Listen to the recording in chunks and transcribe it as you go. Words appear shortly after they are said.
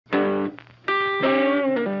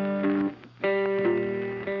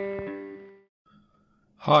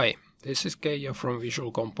Hi, this is Keijo from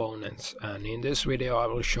Visual Components, and in this video I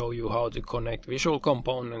will show you how to connect Visual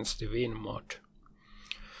Components to WinMOD.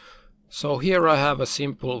 So here I have a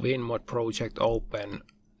simple WinMOD project open,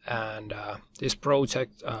 and this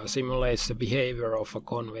project simulates the behavior of a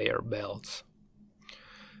conveyor belt.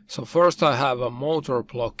 So first I have a motor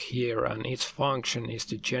block here, and its function is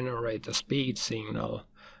to generate a speed signal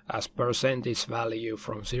as percentage value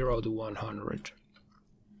from 0 to 100.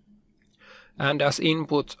 And as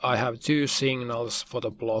input I have two signals for the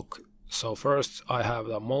block. So first I have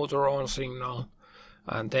the motor on signal,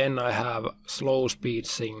 and then I have slow speed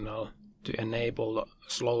signal to enable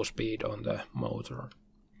slow speed on the motor.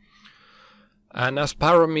 And as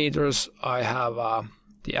parameters I have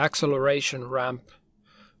the acceleration ramp,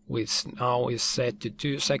 which now is set to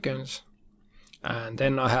 2 seconds, and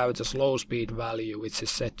then I have the slow speed value, which is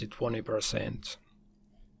set to 20%.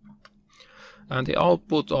 And the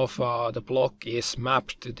output of the block is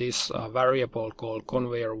mapped to this variable called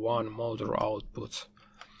conveyor1 motor output,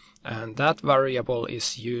 and that variable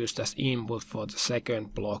is used as input for the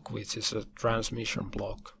second block, which is a transmission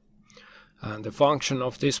block. And the function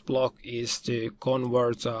of this block is to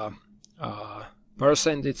convert a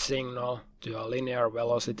percentage signal to a linear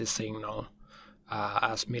velocity signal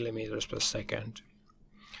as millimeters per second.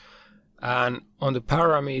 And on the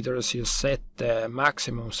parameters you set the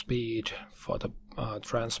maximum speed for the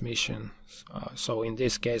transmission. So in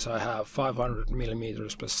this case I have 500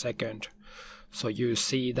 millimeters per second. So you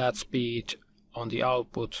see that speed on the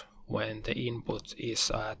output when the input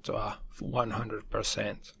is at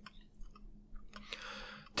 100%.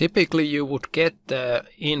 Typically you would get the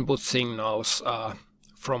input signals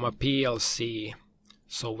from a PLC.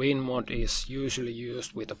 So WinMOD is usually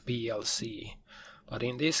used with a PLC. But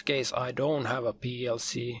in this case I don't have a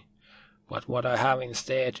PLC, but what I have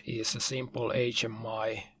instead is a simple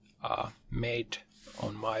HMI made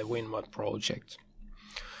on my WinMOD project.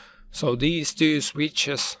 So these two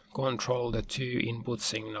switches control the two input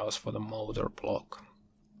signals for the motor block.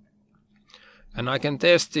 And I can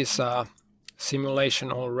test this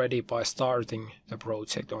simulation already by starting the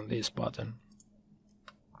project on this button.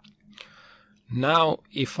 Now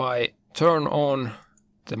if I turn on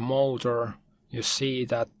the motor, you see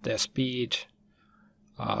that the speed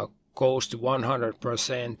goes to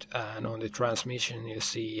 100%, and on the transmission you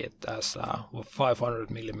see it as 500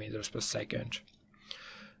 millimeters per second.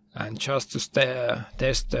 And just to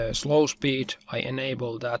test the slow speed, I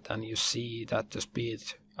enable that, and you see that the speed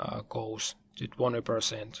goes to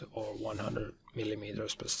 20% or 100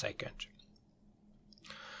 millimeters per second.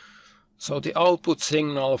 So the output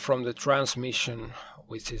signal from the transmission,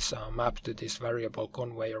 which is mapped to this variable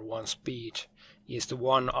conveyor1 speed, is the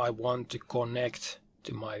one I want to connect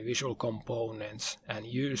to my visual components and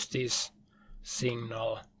use this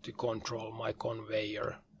signal to control my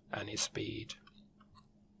conveyor and its speed.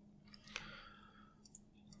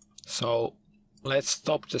 So let's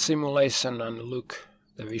stop the simulation and look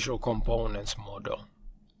at the visual components model.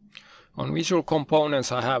 On visual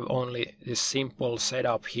components I have only this simple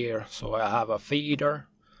setup here. So I have a feeder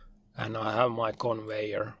and I have my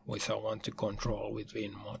conveyor, which I want to control with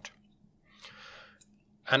WinMOD.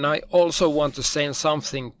 And I also want to send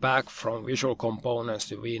something back from visual components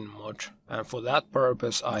to WinMOD, and for that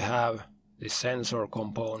purpose I have the sensor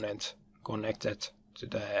component connected to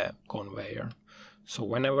the conveyor. So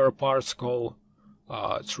whenever parts go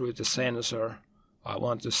through the sensor, I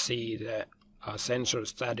want to see the sensor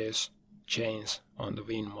status change on the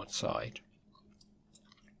WinMOD side.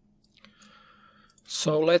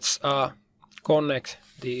 So let's connect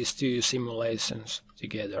these two simulations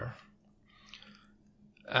together.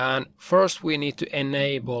 And first we need to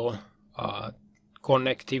enable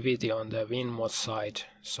connectivity on the WinMOD side.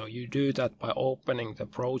 So you do that by opening the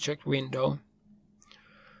project window,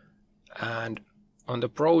 and on the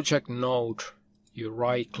project node you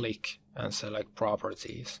right click and select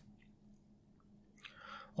properties.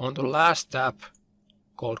 On the last tab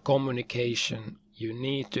called communication, you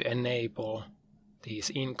need to enable these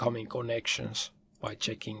incoming connections by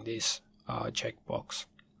checking this checkbox.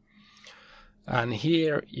 And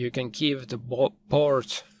here you can give the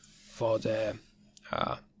port for the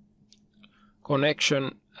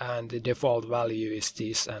connection, and the default value is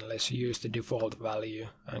this, and let's use the default value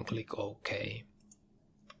and click OK.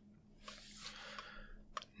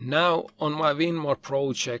 Now on my WinMOD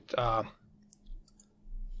project I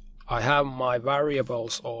have my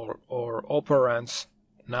variables or operands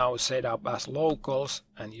now set up as locals,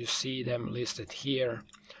 and you see them listed here.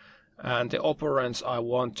 And the operands I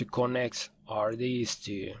want to connect are these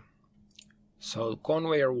two. So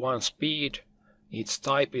conveyor1 speed its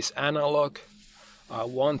type is analog. I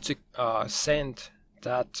want to send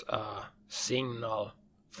that signal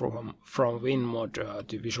from WinMod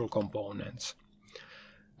to Visual Components.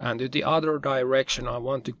 And to the other direction, I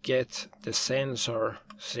want to get the sensor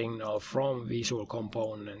signal from Visual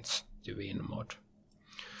Components to WinMod.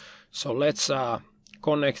 So let's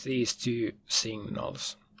connect these two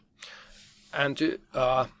signals. And to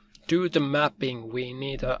do the mapping, we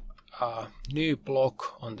need a new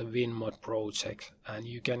block on the WinMod project, and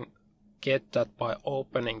you can get that by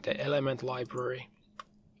opening the element library.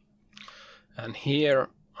 And here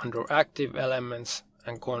under active elements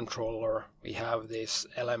and controller, we have this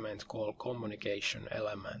element called communication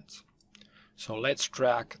element. So let's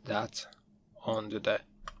drag that onto the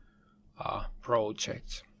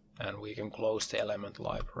project, and we can close the element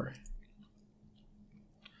library.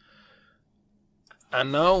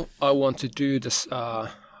 And now I want to do this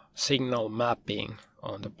signal mapping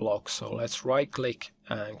on the block. So let's right click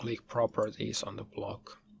and click properties on the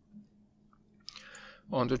block.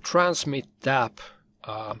 On the transmit tab,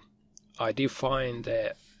 I define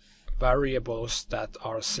the variables that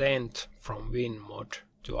are sent from WinMod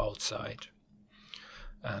to outside.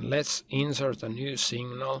 And let's insert a new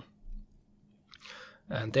signal.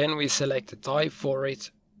 And then we select the type for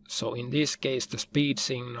it. So in this case, the speed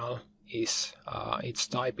signal is its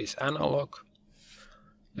type is analog.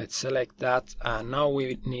 Let's select that, and now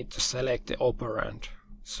we need to select the operand.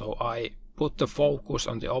 So I put the focus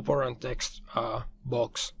on the operand text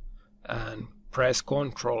box and press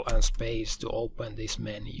Ctrl and space to open this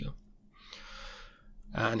menu.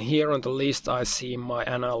 And here on the list I see my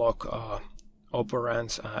analog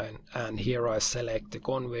operands, and here I select the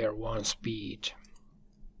conveyor 1 speed.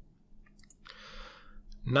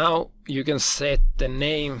 Now you can set the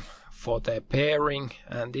name for the pairing,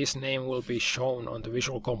 and this name will be shown on the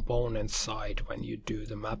Visual Components side when you do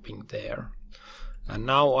the mapping there. And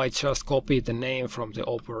now I just copy the name from the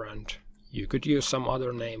operand. You could use some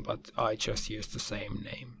other name, but I just use the same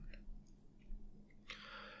name.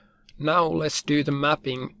 Now let's do the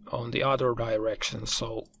mapping on the other direction.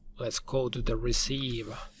 So let's go to the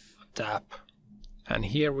Receive tab, and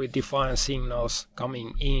here we define signals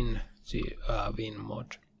coming in to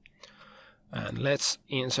WinMod. And let's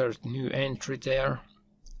insert new entry there.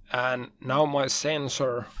 And now my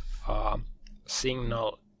sensor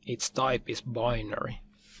signal, its type is binary.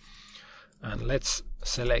 And let's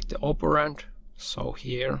select the operand. So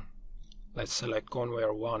here, let's select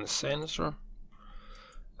conveyor 1 sensor.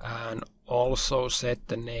 And also set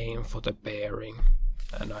the name for the pairing.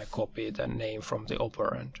 And I copy the name from the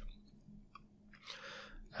operand.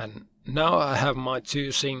 And now I have my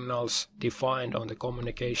two signals defined on the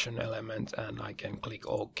communication element, and I can click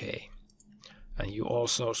OK. And you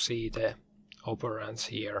also see the operands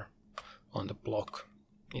here on the block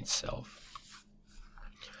itself.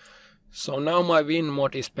 So now my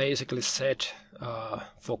WinMod is basically set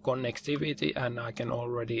for connectivity, and I can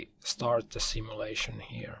already start the simulation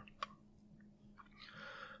here.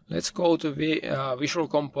 Let's go to the Visual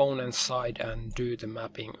Components side and do the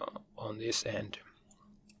mapping on this end.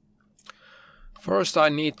 First I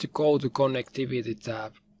need to go to Connectivity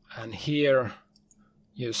tab, and here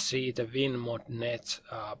you see the WinMOD NET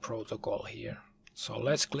protocol here. So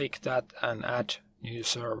let's click that and add new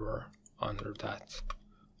server under that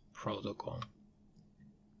protocol.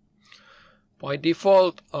 By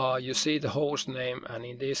default you see the host name, and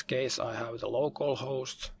in this case I have the local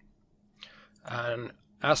host, and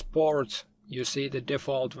as port you see the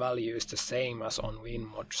default value is the same as on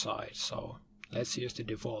WinMod side, so let's use the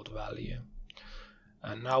default value.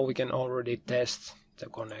 And now we can already test the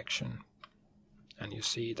connection, and you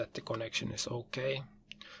see that the connection is OK,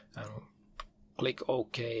 and click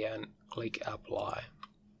OK and click Apply.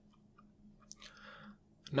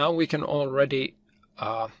 Now we can already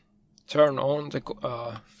turn on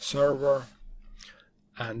the server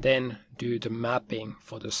and then do the mapping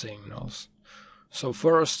for the signals. So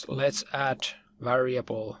first let's add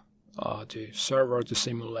variable to server to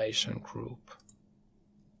simulation group.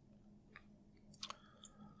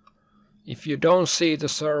 If you don't see the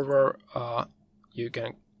server, you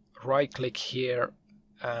can right click here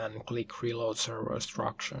and click reload server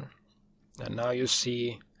structure. And now you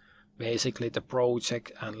see basically the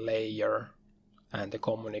project and layer and the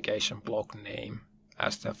communication block name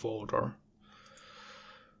as the folder.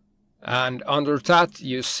 And under that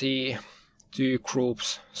you see two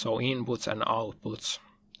groups, so inputs and outputs.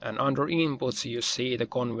 And under inputs you see the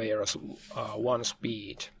conveyors 1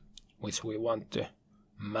 speed, which we want to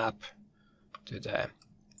map to the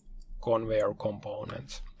conveyor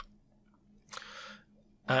component.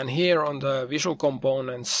 And here on the Visual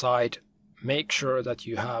Components side, make sure that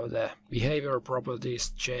you have the behavior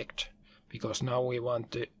properties checked, because now we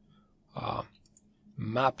want to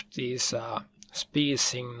map this speed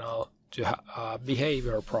signal to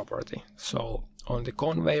behavior property. So on the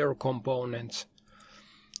conveyor component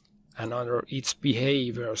and under its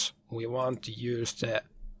behaviors, we want to use the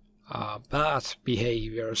path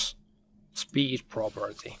behaviors speed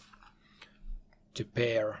property to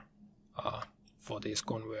pair for this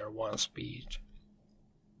conveyor 1 speed.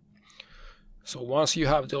 So once you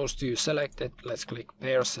have those two selected, let's click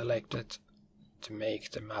pair selected to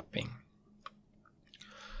make the mapping.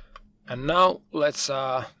 And now let's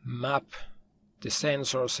map the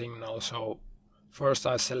sensor signal. So first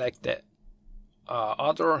I select the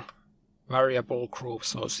other variable group,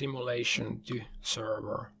 so simulation to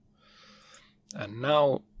server. And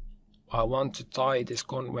now I want to tie this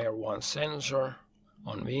conveyor 1 sensor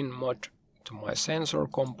on WinMOD to my sensor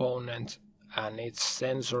component and its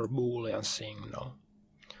sensor boolean signal.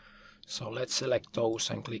 So let's select those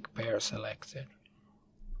and click pair selected.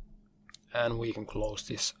 And we can close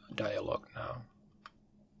this dialog now.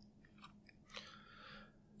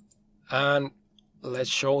 And let's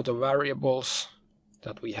show the variables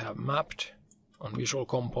that we have mapped on visual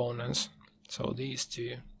components. So these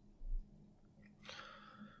two.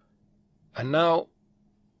 And now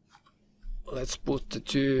let's put the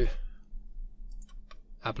two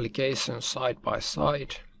applications side by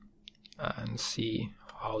side and see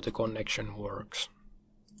how the connection works.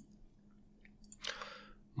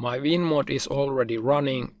 My WinMOD is already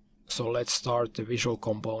running, so let's start the visual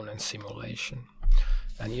component simulation.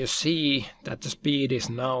 And you see that the speed is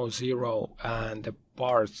now 0 and the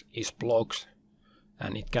part is blocked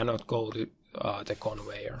and it cannot go to the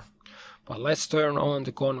conveyor. But let's turn on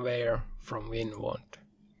the conveyor from WinMOD.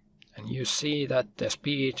 And you see that the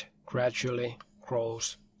speed gradually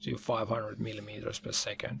grows to 500 millimeters per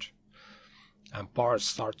second. And parts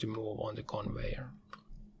start to move on the conveyor.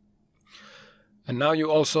 And now you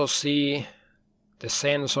also see the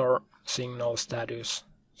sensor signal status.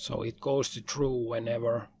 So it goes to true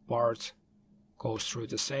whenever part goes through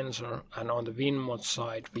the sensor. And on the WinMOD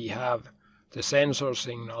side we have the sensor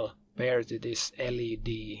signal paired to this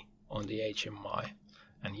LED on the HMI.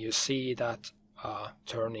 And you see that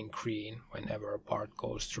turning green whenever a part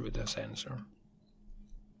goes through the sensor.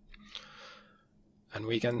 And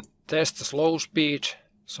we can test the slow speed.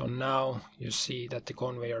 So now you see that the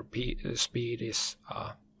conveyor speed is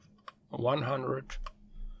 100.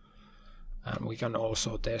 And we can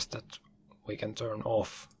also test that we can turn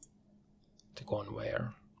off the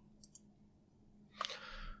conveyor.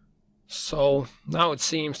 So now it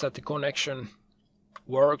seems that the connection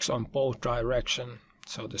works on both directions.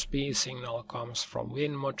 So the speed signal comes from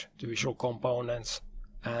WinMOD to visual components,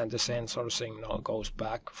 and the sensor signal goes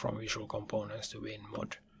back from visual components to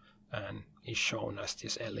WinMOD and is shown as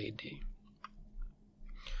this LED.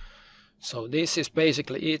 So this is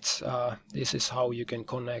basically it. This is how you can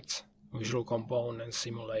connect visual component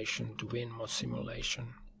simulation to WinMOD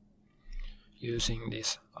simulation using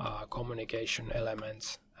these communication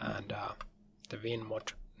elements and the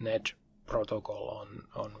WinMOD NET protocol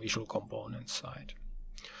on visual components side.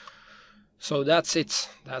 So that's it.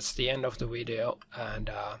 That's the end of the video, and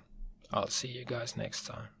I'll see you guys next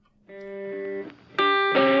time.